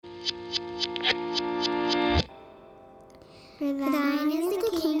For thine is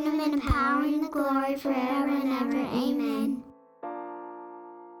the kingdom and the power and the glory forever and ever. Amen.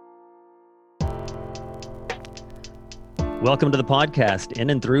 Welcome to the podcast.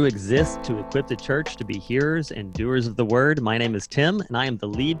 In and Through exists to equip the church to be hearers and doers of the word. My name is Tim, and I am the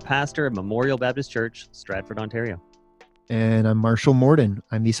lead pastor of Memorial Baptist Church, Stratford, Ontario. And I'm Marshall Morden.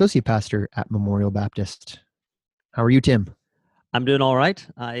 I'm the associate pastor at Memorial Baptist. How are you, Tim? I'm doing all right.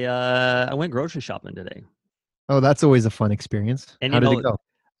 I went grocery shopping today. Oh, that's always a fun experience. And how did it go?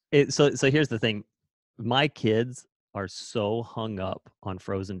 So here's the thing. My kids are so hung up on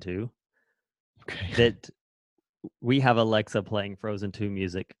Frozen 2 Okay. that we have Alexa playing Frozen 2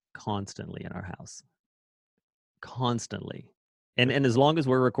 music constantly in our house. Constantly. And as long as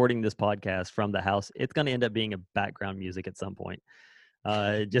we're recording this podcast from the house, it's going to end up being a background music at some point,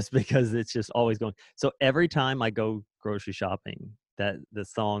 just because it's just always going. So every time I go grocery shopping, the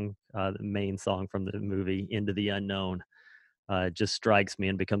song, the main song from the movie Into the Unknown, just strikes me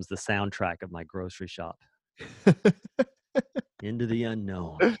and becomes the soundtrack of my grocery shop. Into the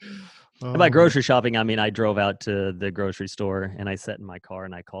unknown. And by grocery shopping, I mean I drove out to the grocery store and I sat in my car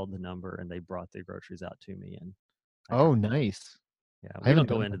and I called the number and they brought the groceries out to me. And nice. Yeah, we don't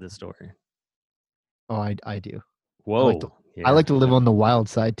go into the store. Oh, I do. Whoa. I like to live on the wild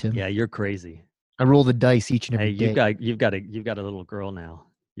side, Tim. Yeah, you're crazy. I roll the dice each and every day. You've got a little girl now.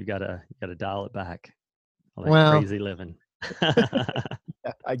 You gotta dial it back. All that crazy living. Yeah,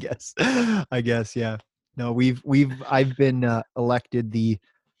 I guess, yeah. No, I've been elected the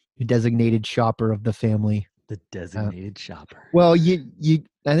designated shopper of the family. The designated shopper. Well,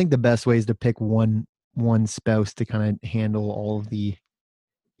 I think the best way is to pick one spouse to kind of handle all of the,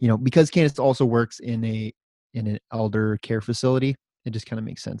 because Candace also works in an elder care facility. It just kind of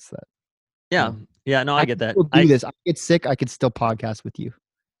makes sense that. Yeah. No, I get that. I get sick. I could still podcast with you.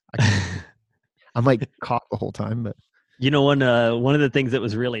 I might cough the whole time, but. One of the things that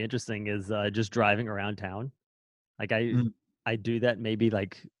was really interesting is just driving around town. Like I do that maybe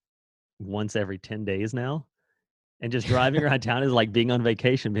like once every 10 days now. And just driving around town is like being on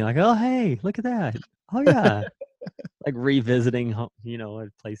vacation, being like, oh, hey, look at that. Oh, yeah. Like revisiting, a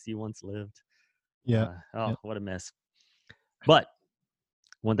place you once lived. Yeah. What a mess. But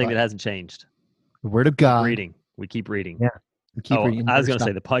one thing that hasn't changed. The Word of God. We keep reading. Yeah. We keep reading. I was going to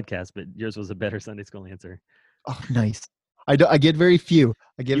say the podcast, but yours was a better Sunday school answer. Oh, nice. I get very few.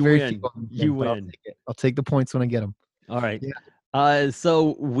 You win. You win. I'll take the points when I get them. All right. Yeah.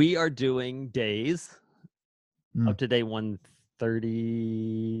 So we are doing days up to day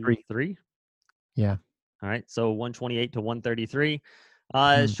 133. Yeah. All right. So 128 to 133.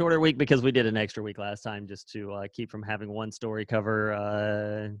 Shorter week because we did an extra week last time just to keep from having one story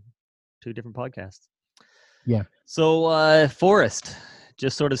cover 2 different podcasts. Yeah. So Forrest,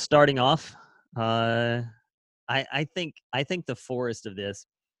 just sort of starting off. I think the Forrest of this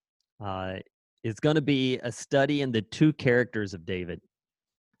is going to be a study in the 2 characters of David.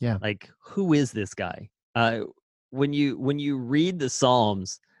 Yeah. Like, who is this guy? When you read the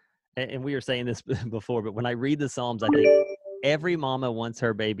Psalms, and we were saying this before, but when I read the Psalms, I think every mama wants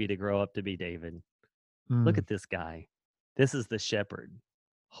her baby to grow up to be David. Look at this guy. This is the shepherd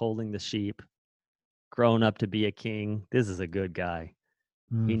holding the sheep, grown up to be a king. This is a good guy.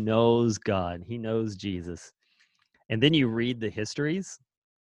 He knows God. He knows Jesus. And then you read the histories,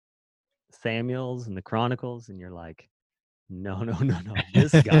 Samuel's and the Chronicles, and you're like, no.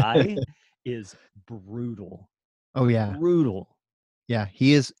 This guy is brutal. Oh, yeah. Brutal. Yeah,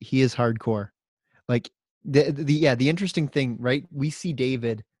 he is hardcore. Like the interesting thing, right? We see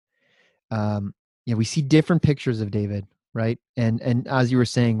David, we see different pictures of David, right? And as you were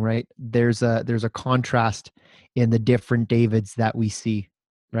saying, right, there's a contrast in the different Davids that we see,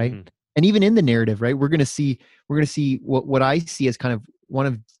 right? Mm-hmm. And even in the narrative, right, we're gonna see what I see as kind of one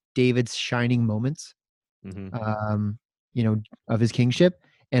of David's shining moments, of his kingship,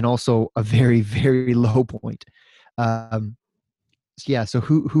 and also a very, very low point. So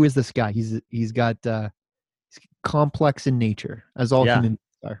who is this guy? He's got he's complex in nature, as all humans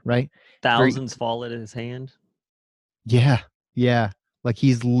are, right? Thousands fall at his hand. Yeah. Like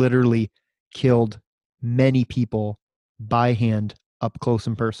he's literally killed many people by hand, up close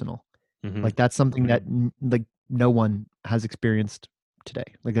and personal. Mm-hmm. Like that's something that like no one has experienced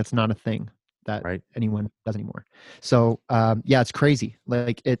today. Like that's not a thing that anyone does anymore. So it's crazy.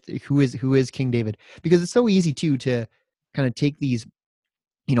 Like who is King David? Because it's so easy to kind of take these,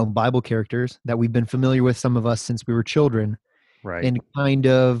 Bible characters that we've been familiar with, some of us since we were children, and kind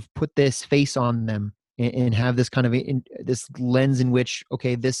of put this face on them and have this kind of this lens in which,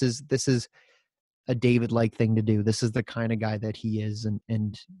 okay, this is a David-like thing to do. This is the kind of guy that he is,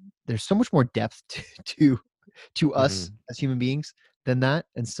 and there's so much more depth to to us Mhm. as human beings than that.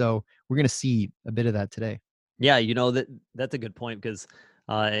 And so we're going to see a bit of that today. Yeah, that's a good point because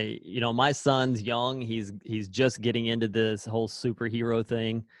my son's young. He's just getting into this whole superhero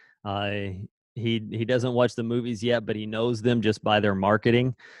thing. Uh, he doesn't watch the movies yet, but he knows them just by their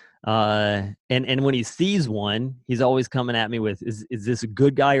marketing. And when he sees one, he's always coming at me with, is this a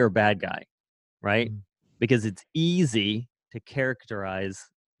good guy or a bad guy? Right? Mm. Because it's easy to characterize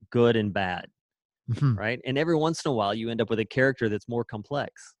good and bad, Mhm. right? And every once in a while, you end up with a character that's more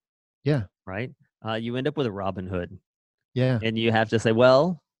complex, Yeah. right? You end up with a Robin Hood, Yeah. and you have to say,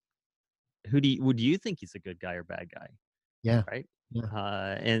 well, would you think he's a good guy or bad guy, Yeah. right?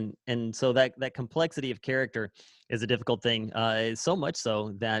 Yeah. And so that complexity of character is a difficult thing. So much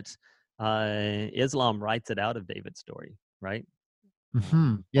so that Islam writes it out of David's story, right? Yeah,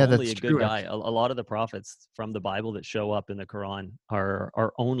 Only that's a good true, guy. A actually. lot of the prophets from the Bible that show up in the Quran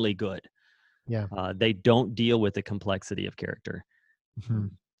are only good. Yeah. They don't deal with the complexity of character.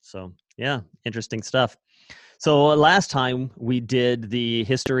 Mhm. So yeah, interesting stuff. So last time we did the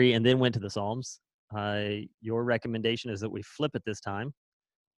history and then went to the Psalms. Your recommendation is that we flip it this time,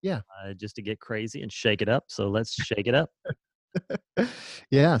 Yeah. just to get crazy and shake it up. So let's shake it up.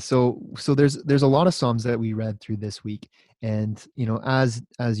 Yeah, so there's a lot of psalms that we read through this week, and as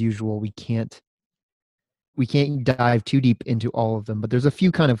usual we can't dive too deep into all of them, but there's a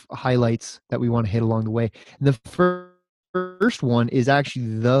few kind of highlights that we want to hit along the way. And the first one is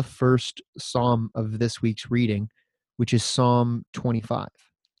actually the first psalm of this week's reading, which is Psalm 25,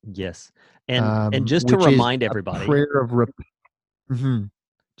 Yes, and just to which is remind a everybody, prayer of Mhm.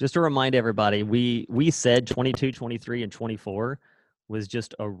 we said 22, 23, and 24 was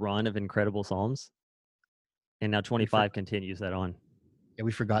just a run of incredible psalms, and now we for, 25 continues that on. yeah,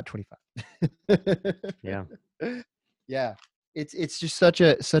 we forgot 25. Yeah. Yeah, it's just such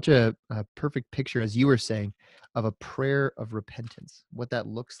a perfect picture, as you were saying, of a prayer of repentance, what that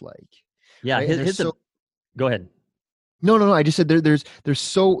looks like, Yeah, right? And there's his so go ahead. no, I just said there's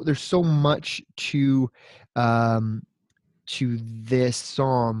so much um to this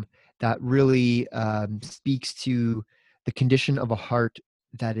psalm that really speaks to the condition of a heart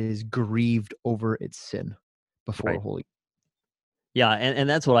that is grieved over its sin before Right. holy. Yeah, and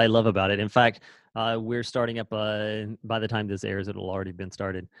that's what I love about it. In fact, we're starting up. By the time this airs, it'll already been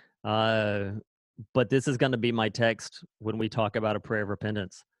started. Uh, but this is going to be my text when we talk about a prayer of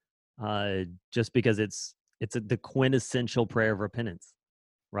repentance, just because it's the quintessential prayer of repentance,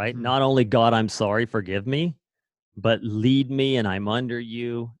 right? Mhm. Not only God, I'm sorry, forgive me, but lead me, and I'm under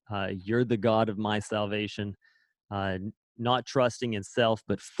you. You're the God of my salvation. Not trusting in self,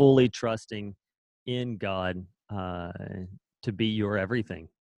 but fully trusting in God to be your everything.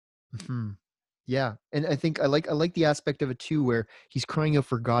 Mhm. Yeah, and I like the aspect of it too, where he's crying out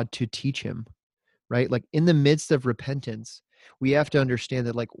for God to teach him, right? Like in the midst of repentance, we have to understand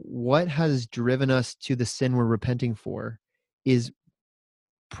that like what has driven us to the sin we're repenting for is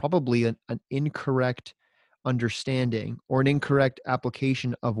probably an incorrect understanding or an incorrect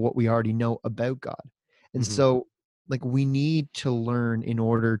application of what we already know about God. And Hmm. so like we need to learn in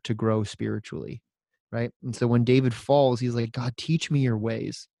order to grow spiritually, right? And so when David falls, he's like, God, teach me your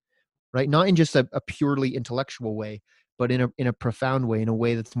ways, right? Not in just a purely intellectual way, but in a profound way, in a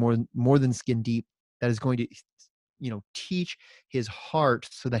way that's more than skin deep, that is going to teach his heart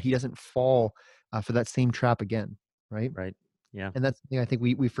so that he doesn't fall for that same trap again, right? Right. Yeah. And that's the thing I think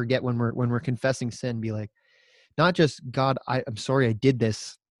we forget when we're confessing sin. Be like, not just God, I'm sorry I did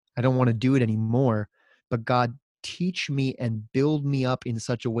this, I don't want to do it anymore, but God, teach me and build me up in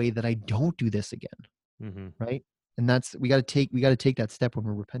such a way that I don't do this again, Hmm. right? And that's we got to take that step when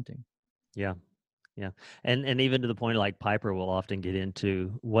we're repenting. Yeah. Yeah. And even to the point like Piper will often get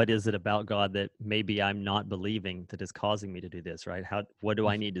into what is it about God that maybe I'm not believing that is causing me to do this, right? What do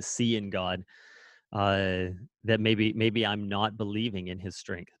I need to see in God that maybe I'm not believing in his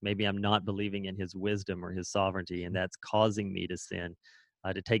strength. Maybe I'm not believing in his wisdom or his sovereignty, and that's causing me to sin,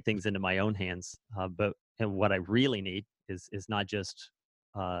 to take things into my own hands. But and what I really need is not just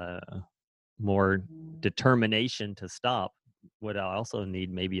uh, more determination to stop. What I also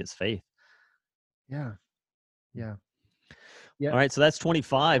need maybe is faith. Yeah, yeah, yeah. All right, so that's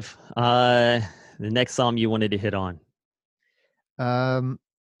 25. The next psalm you wanted to hit on. Um,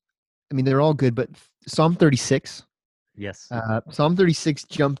 I mean, they're all good, but Psalm 36. Yes. Psalm 36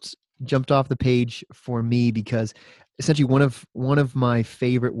 jumped off the page for me because essentially one of my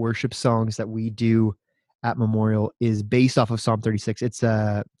favorite worship songs that we do at Memorial is based off of Psalm 36. It's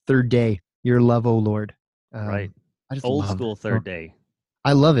Third Day, Your Love, O Lord. Right. I just Old love school that song. third day.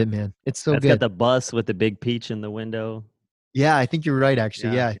 I love it, man. It's so That's got good. the bus with the big peach in the window. Yeah, I think you're right,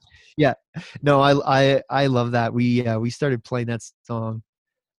 actually. Yeah. Yeah, Yeah. No, I love that. We started playing that song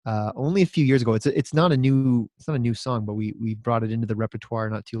only a few years ago. It's not a new song, but we brought it into the repertoire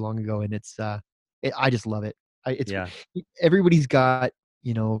not too long ago, and I just love it. It's Yeah. everybody's got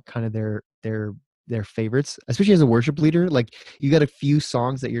kind of their favorites, especially as a worship leader. Like you got a few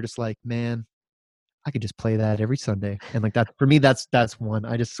songs that you're just like, man, I could just play that every Sunday, and like that for me, that's one.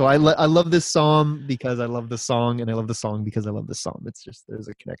 I love this song because I love the song, and I love the song because I love the song. It's just there's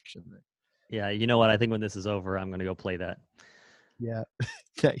a connection there. Yeah. You know what? I think when this is over, I'm going to go play that. Yeah,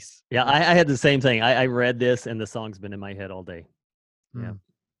 nice. Yeah. I had the same thing. I read this and the song's been in my head all day. Yeah. Mm,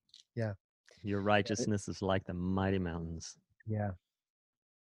 yeah, Your righteousness is like the mighty mountains. yeah.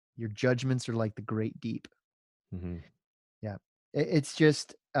 Your judgments are like the great deep. Hmm. Yeah, it's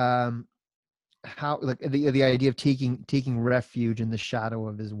just how like the idea of taking refuge in the shadow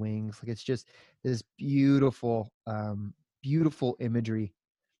of his wings. Like it's just this beautiful imagery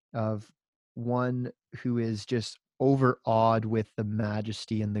of one who is just overawed with the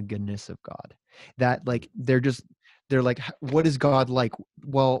majesty and the goodness of God. That like they're like, what is God like?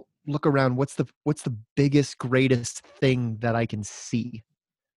 Well, look around. What's the biggest, greatest thing that I can see?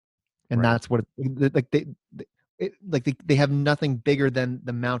 And Right. that's what like they have nothing bigger than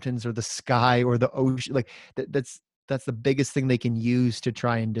the mountains or the sky or the ocean. Like that's the biggest thing they can use to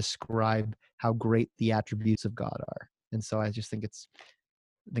try and describe how great the attributes of God are. And so I just think it's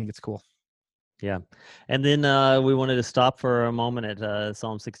cool. Yeah. And then we wanted to stop for a moment at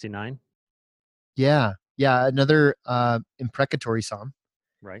Psalm 69. Yeah. Yeah. Another imprecatory psalm.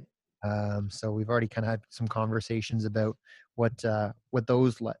 Right. So we've already kind of had some conversations about what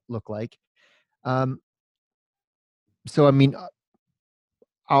those look like. So I mean,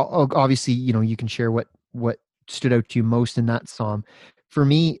 I'll obviously, you can share what stood out to you most in that psalm. For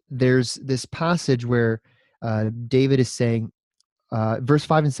me, there's this passage where David is saying, verse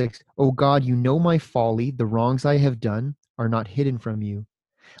 5 and 6, "O God, you know my folly; the wrongs I have done are not hidden from you.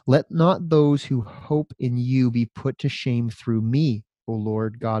 Let not those who hope in you be put to shame through me, O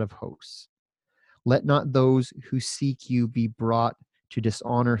Lord God of hosts. Let not those who seek you be brought to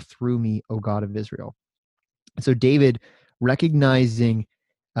dishonor through me, O God of Israel." So David, recognizing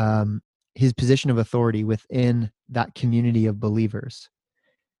um, his position of authority within that community of believers,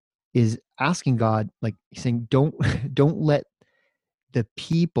 is asking God, like he's saying, don't don't let the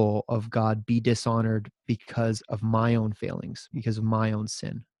people of God be dishonored because of my own failings, because of my own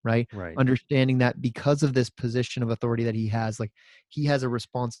sin, right? Right. Understanding that because of this position of authority that he has, like he has a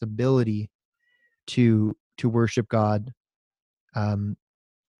responsibility to worship God, um,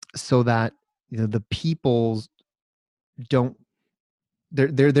 so that the peoples don't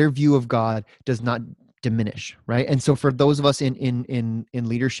their view of God does not diminish, right? And so for those of us in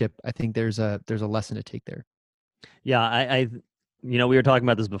leadership, I think there's a lesson to take there. Yeah. We were talking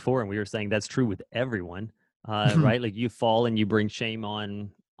about this before and we were saying that's true with everyone, right? Like you fall and you bring shame on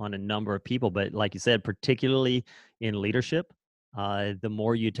a number of people, but like you said, particularly in leadership, the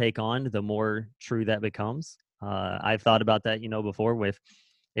more you take on, the more true that becomes. I've thought about that, before with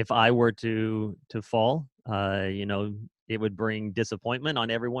if I were to fall, it would bring disappointment on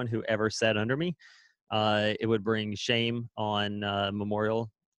everyone who ever sat under me. It would bring shame on Memorial.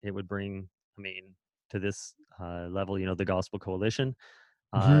 It would bring, I mean, to this level, the Gospel Coalition,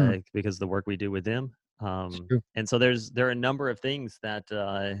 Mhm. because the work we do with them. It's true. And so there are a number of things that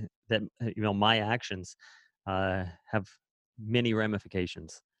my actions have many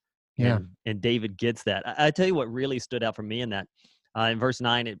ramifications, Yeah. and David gets that. I tell you what really stood out for me in that. In verse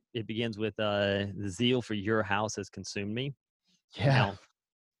 9, it begins with the zeal for your house has consumed me. Yeah. Now,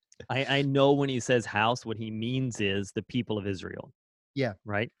 I know when he says house, what he means is the people of Israel, Yeah.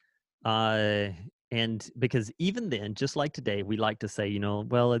 right? Uh, and because even then, just like today, we like to say,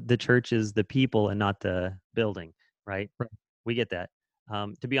 well, the church is the people and not the building, right? Right. We get that.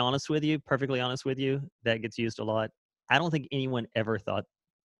 To be honest with you, perfectly honest with you, that gets used a lot. I don't think anyone ever thought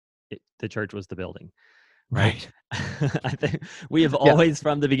the church was the building, right? Right. I think we have Yeah. always,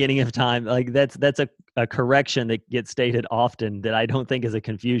 from the beginning of time, like that's a correction that gets stated often that I don't think is a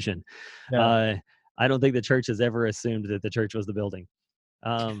confusion. Yeah. Uh, I don't think the church has ever assumed that the church was the building.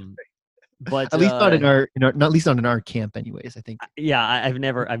 But At least not in our, not at least not in our camp anyways, I think. yeah, I've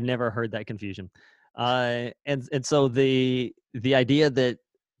never heard that confusion. And so the idea that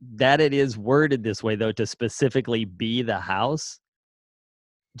it is worded this way, though, to specifically be the house,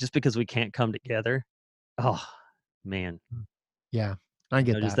 just because we can't come together. Oh man, Yeah. I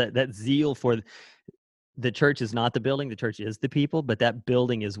get just that. that zeal for the church is not the building, the church is the people, but that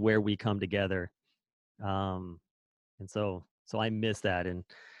building is where we come together. Um, and so I miss that, and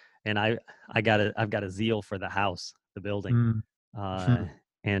I've got a zeal for the house, the building. Mm. Uh, Mhm.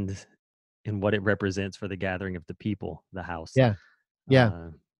 and what it represents for the gathering of the people, the house. Yeah. Yeah. Uh,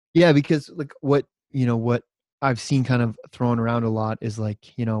 Yeah. Because like what I've seen kind of thrown around a lot is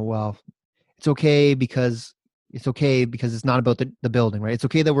like, well, it's okay because it's not about the building, right? It's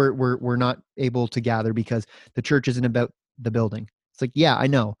okay that we're not able to gather because the church isn't about the building. It's like, yeah, I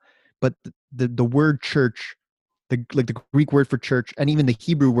know, but the word church, the Greek word for church, and even the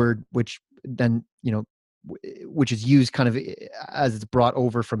Hebrew word, which then which is used kind of as it's brought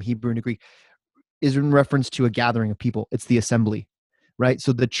over from Hebrew into Greek, is in reference to a gathering of people. It's the assembly, right?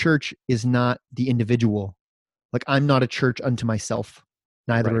 So the church is not the individual. Like, I'm not a church unto myself.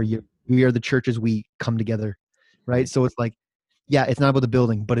 Neither Right. are you. We are the church as we come together, right? Right. So it's like, yeah, it's not about the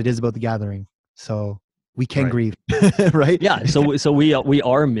building, but it is about the gathering. So we can Right. grieve, right? Yeah. So we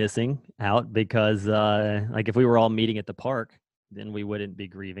are missing out because like if we were all meeting at the park, then we wouldn't be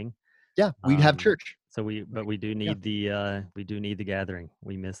grieving. Yeah, we'd have church. So we do Yeah. need the gathering.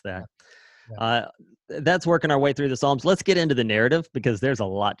 We miss that. Yeah. That's working our way through the Psalms. Let's get into the narrative because there's a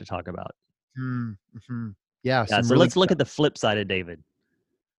lot to talk about. Mm-hmm. Yeah. Yeah. Some So really let's look at the flip side of David.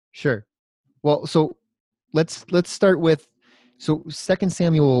 Sure. Well, so let's start with 2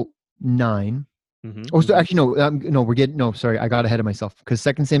 Samuel 9. Mm-hmm. Oh, so actually no, sorry, I got ahead of myself because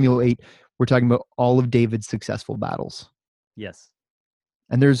 2 Samuel 8, we're talking about all of David's successful battles. Yes.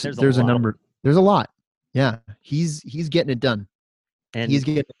 And there's a a lot. number. There's a lot. Yeah, he's getting it done. And he's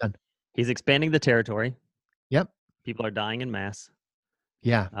getting it done. He's expanding the territory. Yep. People are dying in mass.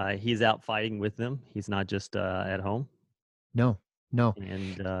 Yeah. He's out fighting with them. He's not just at home. No.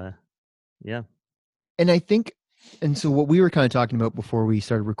 And yeah. And I think, and so what we were kind of talking about before we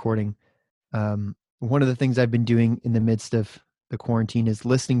started recording, one of the things I've been doing in the midst of the quarantine is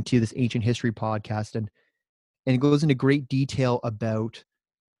listening to this ancient history podcast, and it goes into great detail about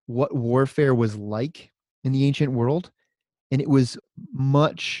what warfare was like in the ancient world. And it was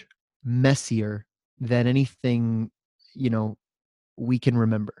much messier than anything, we can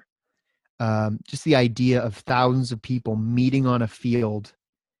remember. Just the idea of thousands of people meeting on a field,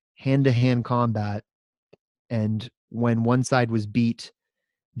 hand-to-hand combat, and when one side was beat,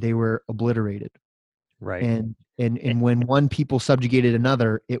 they were obliterated. Right. And when one people subjugated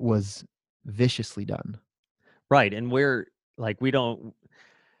another, it was viciously done. Right. And we're like,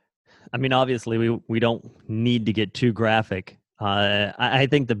 obviously we don't need to get too graphic. I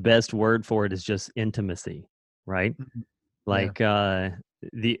think the best word for it is just intimacy, right? Mhm. Like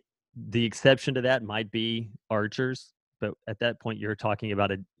the exception to that might be archers, but at that point you're talking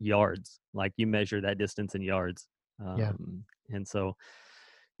about yards, like you measure that distance in yards. Yeah. And so,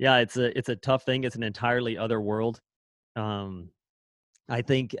 yeah, it's a tough thing. It's an entirely other world. I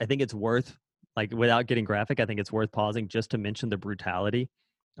think it's worth, like, without getting graphic, I think it's worth pausing just to mention the brutality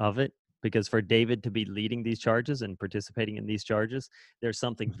of it, because for David to be leading these charges and participating in these charges, there's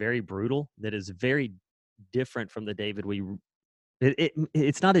something very brutal that is very different from the David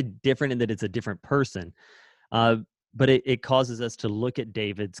it's not a different in that it's a different person, but it causes us to look at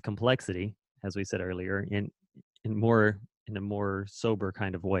David's complexity, as we said earlier, in a more sober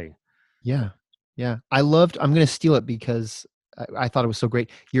kind of way. Yeah. I'm going to steal it because I thought it was so great.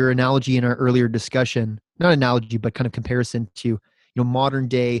 Your analogy in our earlier discussion, not analogy, but kind of comparison to, modern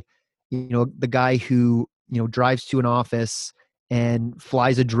day, the guy who, drives to an office and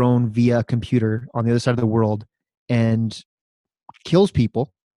flies a drone via computer on the other side of the world and kills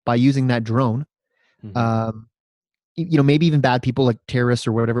people by using that drone. Mm-hmm. Maybe even bad people like terrorists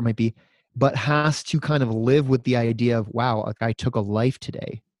or whatever it might be, but has to kind of live with the idea of, wow, a guy took a life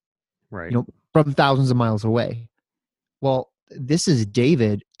today. Right. From thousands of miles away. Well, this is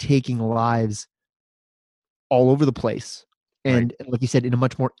David taking lives all over the place. And like you said, in a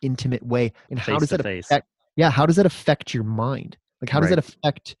much more intimate way. And how does that affect? Yeah. How does that affect your mind? Like, how does that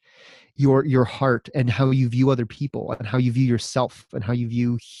affect your heart and how you view other people and how you view yourself and how you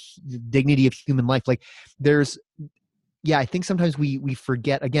view the dignity of human life? Like, I think sometimes we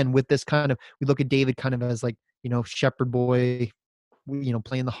forget, again, with this kind of, we look at David kind of as like, shepherd boy,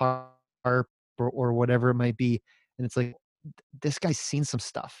 playing the harp or whatever it might be. And it's like, this guy's seen some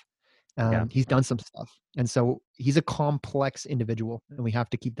stuff. He's done some stuff. And so he's a complex individual, and we have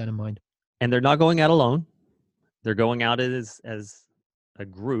to keep that in mind. And they're not going out alone. They're going out as a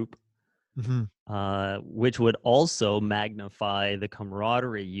group, which would also magnify the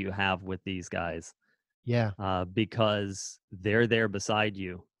camaraderie you have with these guys. Yeah. Because they're there beside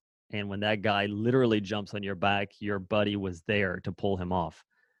you. And when that guy literally jumps on your back, your buddy was there to pull him off.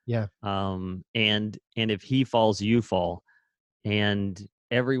 Yeah. And if he falls, you fall. And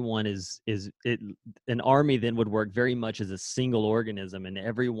everyone an army then would work very much as a single organism, and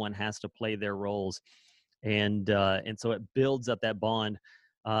everyone has to play their roles. And so it builds up that bond.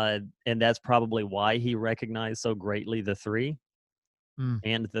 And that's probably why he recognized so greatly the 3 Mm,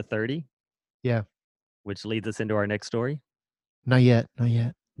 and the 30, yeah. which leads us into our next story. Not yet. Not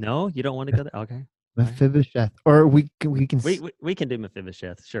yet. No, you don't want to go there? Okay. All right. Mephibosheth. Or we can. We can do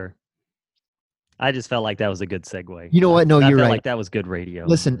Mephibosheth, sure. I just felt like that was a good segue. You know what? No, I you're felt right. like that was good radio.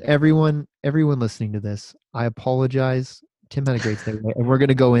 Listen, everyone listening to this, I apologize. Tim had a great segue, and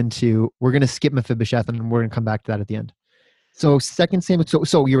we're gonna skip Mephibosheth, and we're gonna come back to that at the end. So 2 Samuel.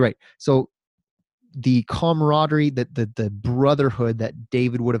 So you're right. So the camaraderie, that the brotherhood that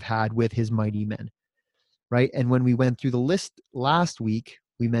David would have had with his mighty men, right? And when we went through the list last week,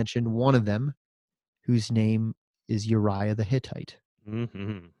 we mentioned one of them, whose name is Uriah the Hittite,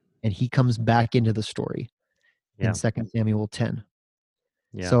 Mm-hmm. and he comes back into the story Yeah. in 2 Samuel 10.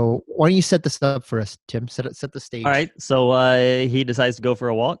 Yeah. So why don't you set this up for us, Tim? Set the stage. All right. So he decides to go for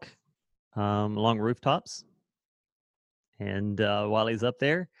a walk along rooftops. And while he's up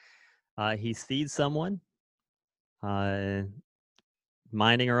there, he sees someone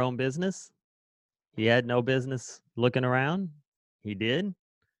minding her own business. He had no business looking around. He did.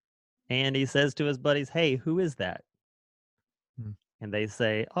 And he says to his buddies, "Hey, who is that?" Hmm. And they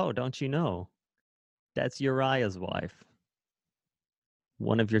say, "Oh, don't you know? That's Uriah's wife.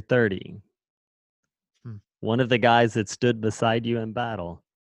 One of your 30. Hmm. One of the guys that stood beside you in battle.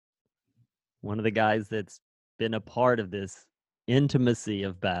 One of the guys that's been a part of this intimacy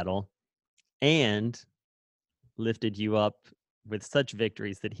of battle and lifted you up with such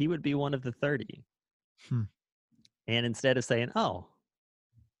victories that he would be one of the 30. Hmm. And instead of saying, "Oh,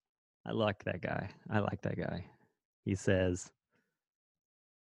 I like that guy. I like that guy," he says,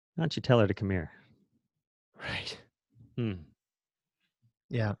 "Why don't you tell her to come here?" Right. Hmm.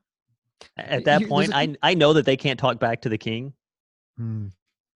 Yeah. At that point, I know that they can't talk back to the king. Hmm.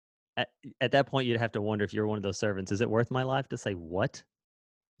 At that point, you'd have to wonder if you're one of those servants. Is it worth my life to say what?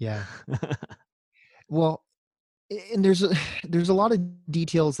 Yeah. Well, and there's a lot of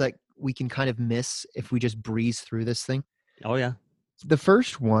details that we can kind of miss if we just breeze through this thing. Oh, yeah. The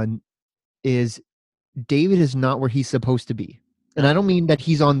first one is David is not where he's supposed to be. And I don't mean that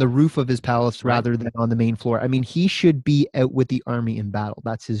he's on the roof of his palace Right. rather than on the main floor. I mean, he should be out with the army in battle.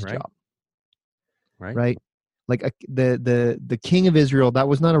 That's his Right. job. Right. Right? Like the king of Israel, that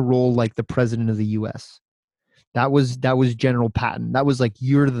was not a role like the president of the US. That was General Patton. That was like,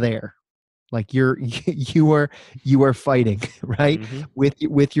 you're there. Like you are fighting, right? Mhm.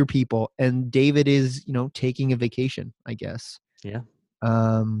 With your people. And David is, taking a vacation, I guess. Yeah.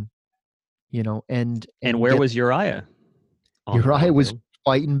 And And where was Uriah? On the Uriah was battlefield.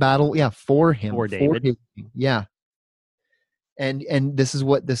 fighting battle, yeah, for him, For David. his king. Yeah. And this is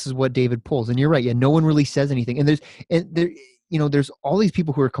what David pulls. And you're right. Yeah, no one really says anything. And there's all these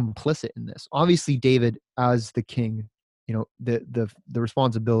people who are complicit in this. Obviously, David as the king, the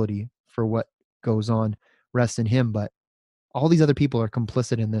responsibility for what goes on rests in him. But all these other people are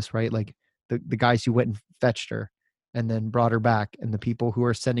complicit in this, right? Like the guys who went and fetched her and then brought her back, and the people who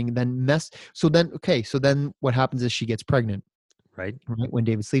are sending then mess. So then what happens is she gets pregnant, Right. when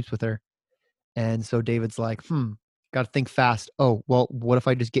David sleeps with her. And so David's like, got to think fast. Oh, well, what if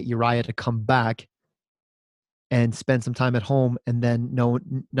I just get Uriah to come back and spend some time at home, and then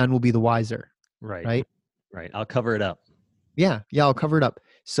none will be the wiser. Right. Right. Right. I'll cover it up. Yeah. I'll cover it up.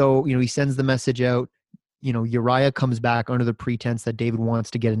 So, he sends the message out. Uriah comes back under the pretense that David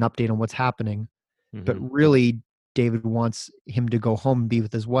wants to get an update on what's happening. But Mhm. really, David wants him to go home and be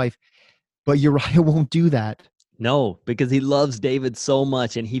with his wife. But Uriah won't do that. No, because he loves David so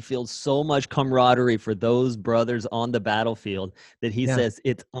much and he feels so much camaraderie for those brothers on the battlefield that he says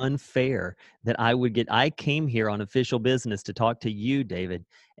it's unfair that I came here on official business to talk to you, David,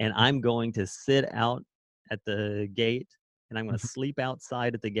 and I'm going to sit out at the gate and I'm going to sleep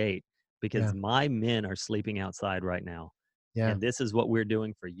outside at the gate because my men are sleeping outside right now. Yeah. And this is what we're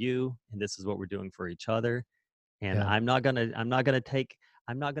doing for you, and this is what we're doing for each other. And Yeah. I'm not gonna take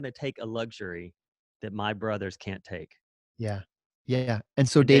a luxury that my brothers can't take. Yeah. And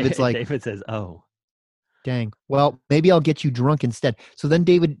so David's like, David says, "Oh, dang. Well, maybe I'll get you drunk instead." So then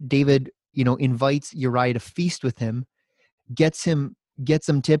David, invites Uriah to feast with him, gets him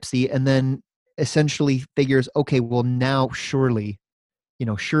tipsy, and then essentially figures, okay, well now surely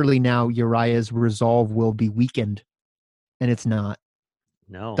now Uriah's resolve will be weakened. And it's not.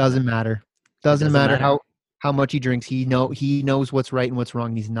 no, Doesn't matter. Doesn't matter how much he drinks. He knows what's right and what's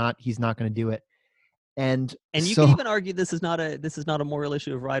wrong. He's not going to do it. And you so, can even argue this is not a moral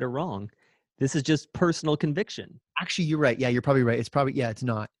issue of right or wrong. This is just personal conviction. Actually, you're right. Yeah, you're probably right. It's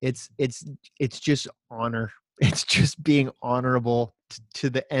not. It's just honor. It's just being honorable to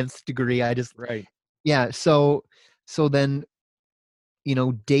the nth degree. Right. Yeah. So then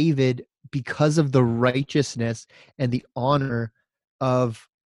David, because of the righteousness and the honor of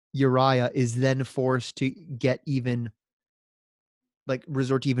Uriah, is then forced to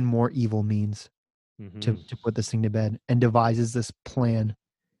resort to even more evil means Hmm. to put this thing to bed, and devises this plan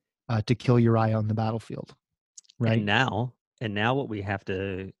to kill Uriah on the battlefield. Right. And now what we have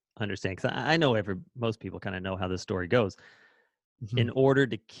to understand, because I know most people kind of know how this story goes. Mhm. In order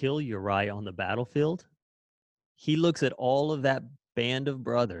to kill Uriah on the battlefield, he looks at all of that band of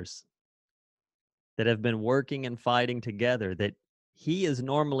brothers that have been working and fighting together that he is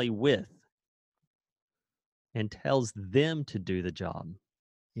normally with, and tells them to do the job.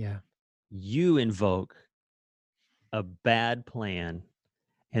 Yeah. You invoke a bad plan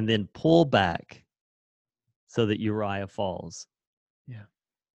and then pull back so that Uriah falls. Yeah.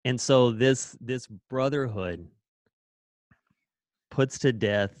 And so this brotherhood puts to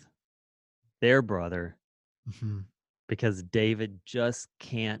death their brother Mhm. because David just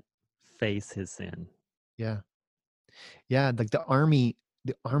can't face his sin. Yeah. Yeah. Like the army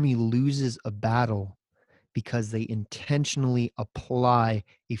loses a battle because they intentionally apply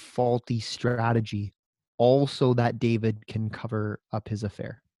a faulty strategy, also that David can cover up his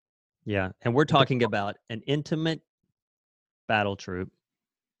affair. Yeah. And we're Like the- talking about an intimate battle troop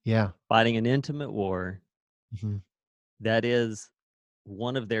yeah. fighting an intimate war Mhm. that is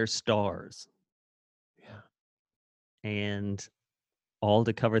one of their stars. Yeah. And all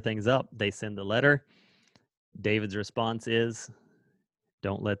to cover things up, they send the letter. David's response is,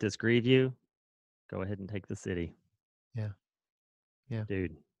 "Don't let this grieve you. Go ahead and take the city." Yeah. Yeah.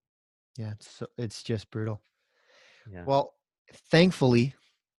 Dude. Yeah. It's just brutal. Yeah. Well, thankfully,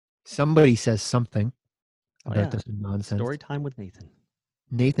 somebody says something Oh about yeah. this nonsense. Story time with Nathan.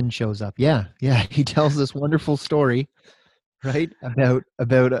 Nathan shows up. Yeah. Yeah. He tells this wonderful story, right?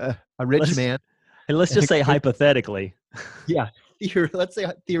 About a rich Let's man. let's And just a say great, hypothetically. yeah. Let's say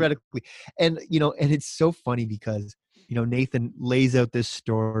theoretically. And, and it's so funny because, Nathan lays out this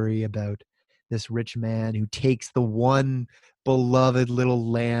story about this rich man who takes the one beloved little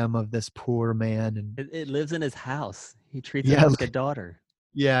lamb of this poor man. And It lives in his house. He treats it yeah, like a daughter.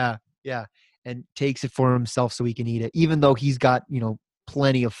 yeah, yeah. And takes it for himself so he can eat it, even though he's got,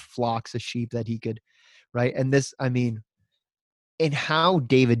 plenty of flocks of sheep that he could, right? And this, I mean, and how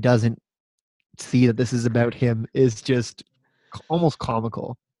David doesn't see that this is about him is just almost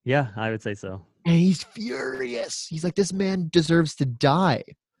comical. Yeah, I would say so. And he's furious. He's like, this man deserves to die.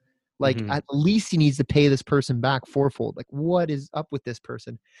 Like, Mhm. at least he needs to pay this person back fourfold. Like, what is up with this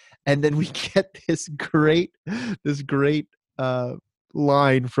person? And then we get this great uh,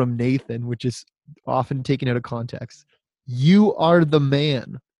 line from Nathan, which is often taken out of context. You are the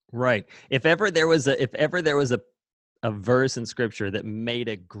man. Right. If ever there was a verse in scripture that made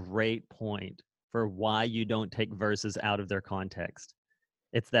a great point for why you don't take verses out of their context,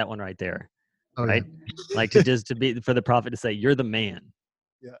 it's that one right there. Oh yeah, Right? Like to be for the prophet to say, "You're the man."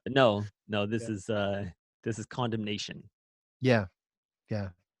 yeah, But no, yeah, this is condemnation. yeah, yeah,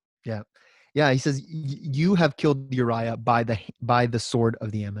 yeah, yeah. He says, "You have killed Uriah by the sword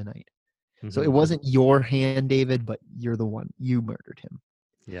of the Ammonite." So it Mhm. wasn't your hand, David, but you're the one. You murdered him.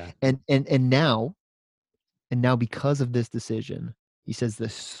 Yeah. And now because of this decision, he says, the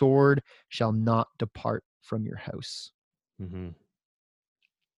sword shall not depart from your house. Mhm.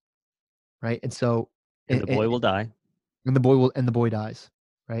 Right. And so And and, the and boy will die. the boy dies.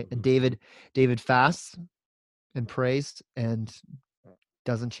 Right. And Mhm. David fasts and prays and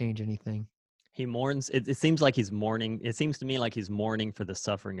doesn't change anything. He mourns. It seems like he's mourning. It seems to me like he's mourning for the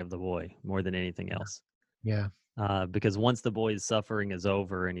suffering of the boy more than anything else. Yeah. Because once the boy's suffering is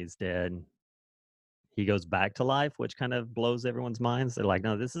over and he's dead, he goes back to life, which kind of blows everyone's minds. They're like,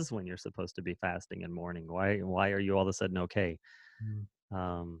 "No, this is when you're supposed to be fasting and mourning. Why are you all of a sudden okay?" Mm.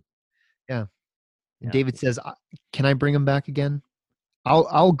 Um, Yeah. And yeah, David says, can I bring him back again?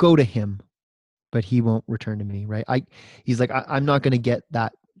 I'll go to him, but he won't return to me. Right. He's like, I'm not going to get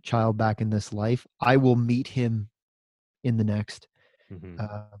that child back in this life. I will meet him in the next. hmm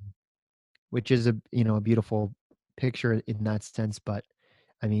Um, which is a beautiful picture in that sense. But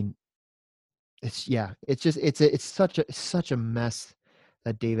I mean, it's just it's such a mess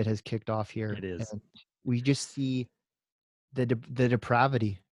that David has kicked off it here, is. and we just see the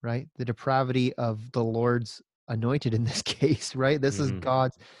depravity, right? The depravity of the Lord's anointed in this case, right? This is Hmm.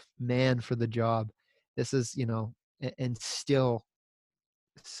 God's man for the job. This is and still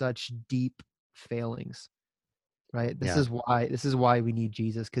such deep failings, right? This Yeah, is why we need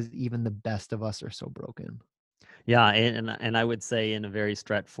Jesus, because even the best of us are so broken. yeah, and I would say in a very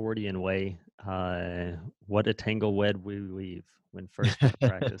Stratfordian way, what a tangle web we weave when first we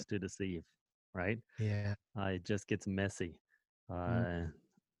practice to deceive, right? Yeah. It just gets messy. Uh,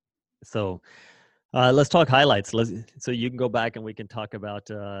 so let's talk highlights. So you can go back and we can talk about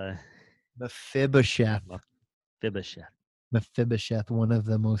Mephibosheth. Mephibosheth. Mephibosheth, one of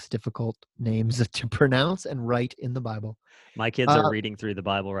the most difficult names to pronounce and write in the Bible. My kids are reading through the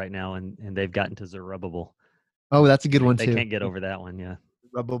Bible right now, and they've gotten to Zerubbabel. Oh, that's a good one They too. can't get over that one. Yeah.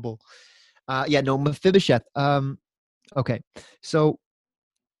 Zerubbabel. Mephibosheth. Okay, so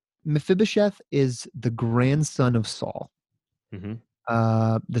Mephibosheth is the grandson of Saul, Mm-hmm.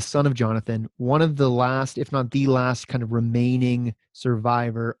 the son of Jonathan, one of the last, if not the last, kind of remaining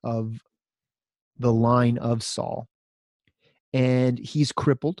survivor of the line of Saul. And he's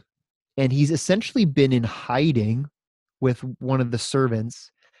crippled, and he's essentially been in hiding with one of the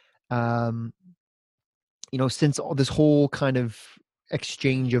servants, since all this whole kind of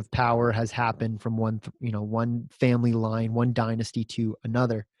exchange of power has happened from one family line, one dynasty to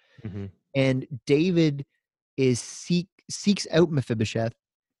another. Mm-hmm. And David seeks out Mephibosheth,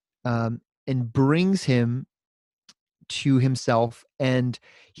 and brings him to himself, and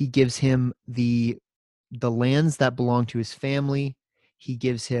he gives him the lands that belong to his family. He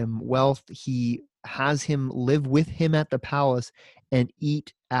gives him wealth. He has him live with him at the palace and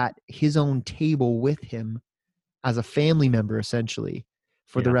eat at his own table with him as a family member, essentially,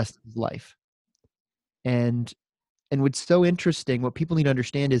 for the rest of his life. And what's so interesting, what people need to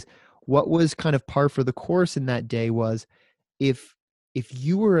understand is what was kind of par for the course in that day was if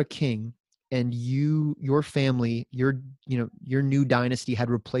you were a king and your family, your new dynasty had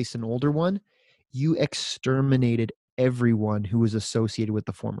replaced an older one, you exterminated everyone who was associated with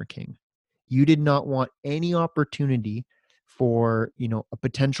the former king. You did not want any opportunity for a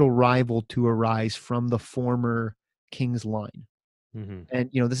potential rival to arise from the former king's line. Mm-hmm. And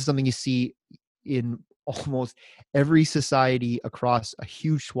this is something you see in almost every society across a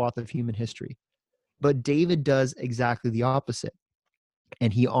huge swath of human history. But David does exactly the opposite,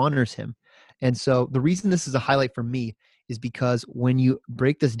 and he honors him. And so the reason this is a highlight for me is because when you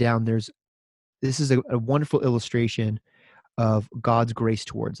break this down, this is a wonderful illustration of God's grace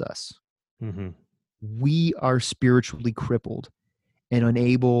towards us. Mm-hmm. We are spiritually crippled and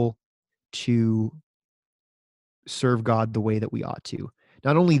unable to serve God the way that we ought to.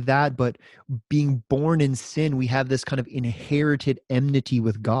 Not only that, but being born in sin, we have this kind of inherited enmity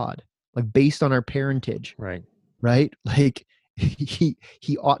with God, like based on our parentage, Right. Like he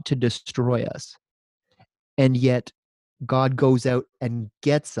ought to destroy us. And yet God goes out and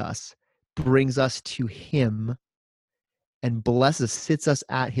gets us, brings us to him, and blesses, sits us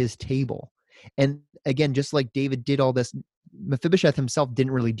at his table. And again, just like David did all this, Mephibosheth himself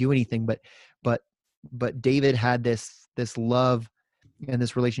didn't really do anything, but David had this love and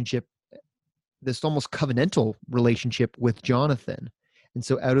this relationship, this almost covenantal relationship with Jonathan. And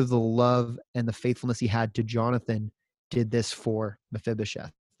so out of the love and the faithfulness he had to Jonathan, did this for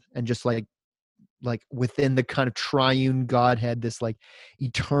Mephibosheth. And just like within the kind of triune Godhead, this like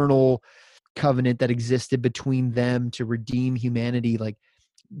eternal covenant that existed between them to redeem humanity, like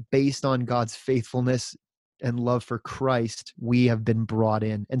based on God's faithfulness and love for Christ, we have been brought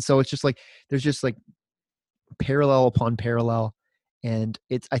in. And so it's just like there's just like parallel upon parallel, and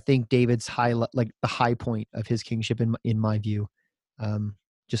it's, I think, David's the high point of his kingship in my view.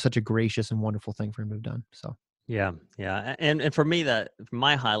 Just such a gracious and wonderful thing for him to have done. So yeah, and for me, that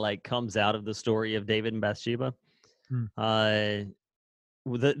my highlight comes out of the story of David and Bathsheba. The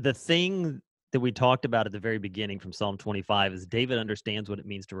thing that we talked about at the very beginning from Psalm 25 is David understands what it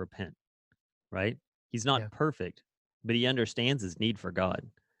means to repent. Right? He's not perfect, but he understands his need for God.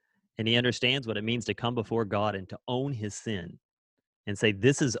 And he understands what it means to come before God and to own his sin and say,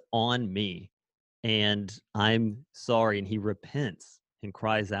 this is on me and I'm sorry. And he repents and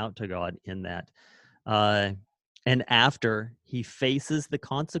cries out to God in that. And after he faces the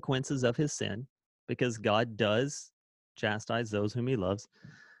consequences of his sin, because God does chastise those whom he loves,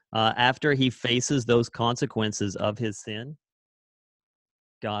 after he faces those consequences of his sin,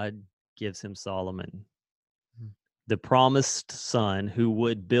 God gives him Solomon, the promised son who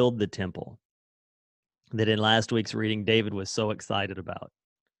would build the temple that in last week's reading David was so excited about,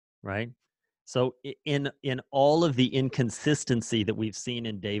 right? So in all of the inconsistency that we've seen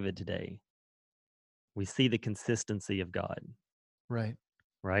in David today, we see the consistency of God.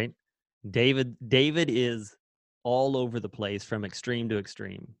 Right? David is all over the place from extreme to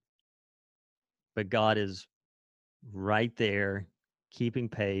extreme. But God is right there, keeping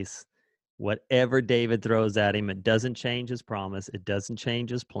pace. Whatever David throws at him, it doesn't change his promise. It doesn't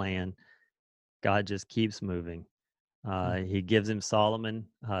change his plan. God just keeps moving. He gives him Solomon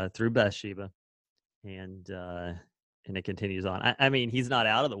through Bathsheba, and it continues on. I mean, he's not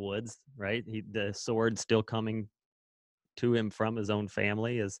out of the woods, right? The sword's still coming to him from his own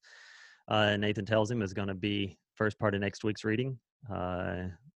family, as Nathan tells him, is going to be first part of next week's reading.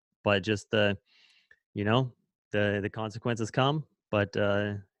 But just the consequences come, but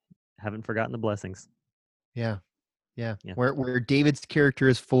haven't forgotten the blessings. Yeah. Where David's character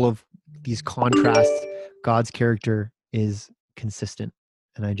is full of these contrasts, God's character is consistent.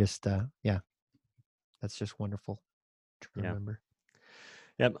 And I just, that's just wonderful to remember.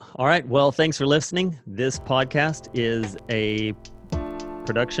 Yep. All right. Well, thanks for listening. This podcast is a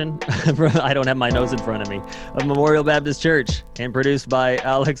production, I don't have my notes in front of me, of Memorial Baptist Church, and produced by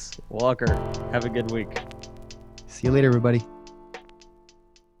Alex Walker. Have a good week. See you later, everybody.